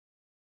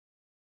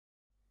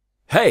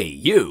Hey,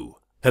 you!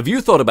 Have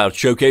you thought about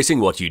showcasing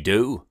what you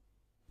do?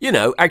 You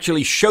know,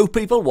 actually show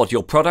people what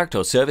your product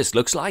or service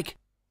looks like?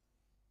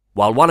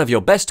 While one of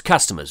your best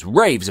customers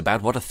raves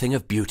about what a thing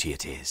of beauty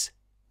it is.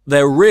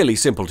 They're really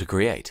simple to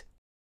create.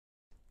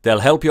 They'll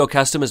help your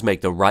customers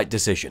make the right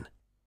decision.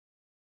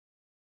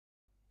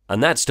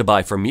 And that's to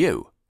buy from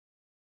you,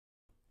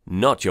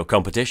 not your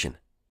competition.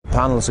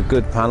 Panels are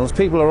good panels.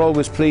 People are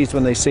always pleased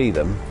when they see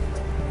them.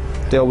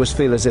 They always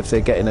feel as if they're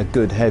getting a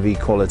good, heavy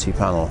quality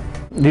panel.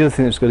 The other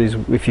thing that's good is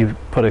if you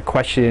put a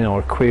question or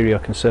a query or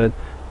concern,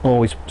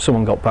 always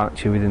someone got back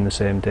to you within the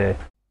same day.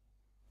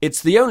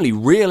 It's the only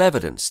real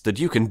evidence that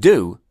you can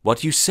do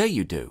what you say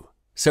you do.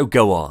 So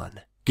go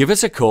on, give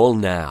us a call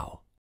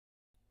now.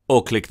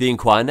 Or click the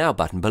Inquire Now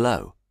button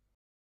below.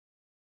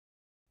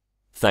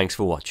 Thanks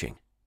for watching.